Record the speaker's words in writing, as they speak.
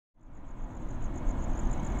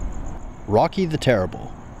Rocky the Terrible,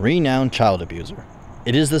 renowned child abuser.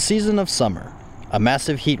 It is the season of summer. A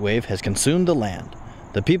massive heat wave has consumed the land.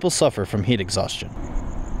 The people suffer from heat exhaustion.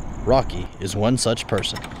 Rocky is one such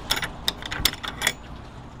person.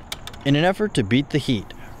 In an effort to beat the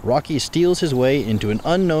heat, Rocky steals his way into an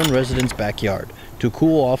unknown resident's backyard to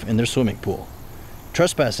cool off in their swimming pool.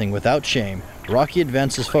 Trespassing without shame, Rocky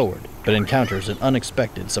advances forward, but encounters an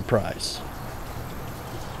unexpected surprise.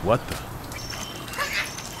 What the?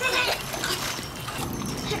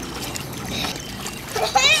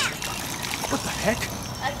 What the heck?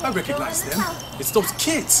 I recognize them. It's those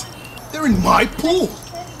kids. They're in my pool.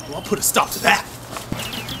 Well, I'll put a stop to that.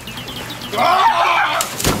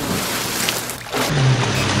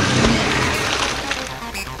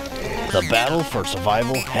 The battle for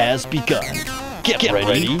survival has begun. Get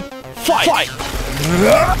ready, fight!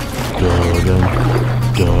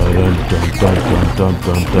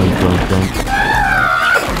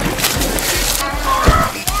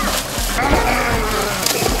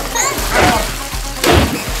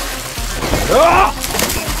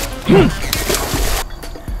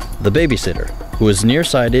 The babysitter, who is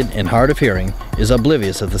nearsighted and hard of hearing, is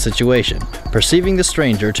oblivious of the situation, perceiving the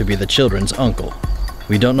stranger to be the children's uncle.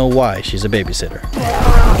 We don't know why she's a babysitter.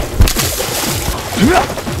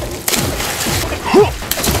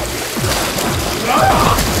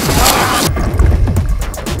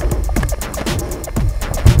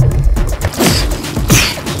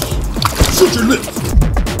 Shoot your lips!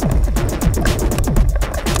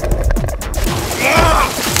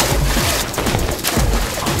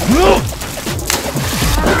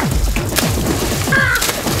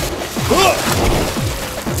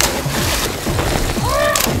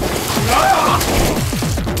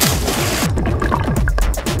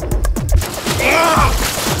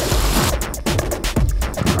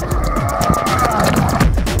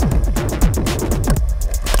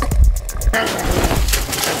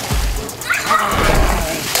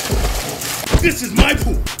 This is my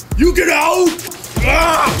pool. You get out!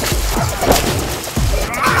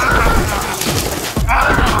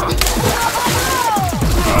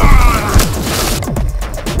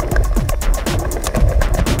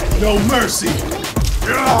 No mercy.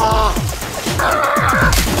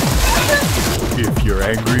 If you're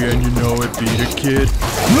angry and you know it, beat a kid.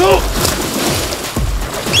 No!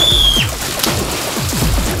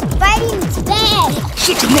 Fighting's bad.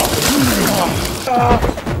 Shut your mouth!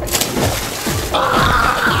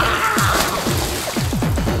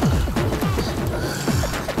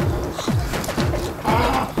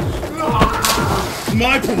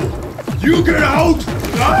 My pool! You get out!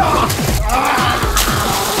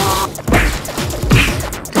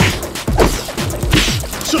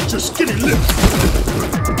 Shut your skinny lips!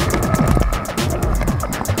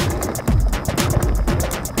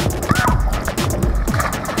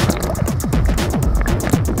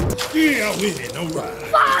 Yeah, I win, alright.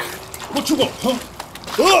 What you want, huh?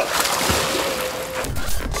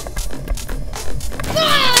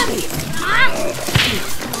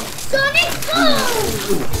 Sonic boom!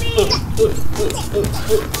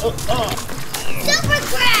 Super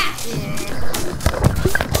crash!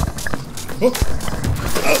 Huh?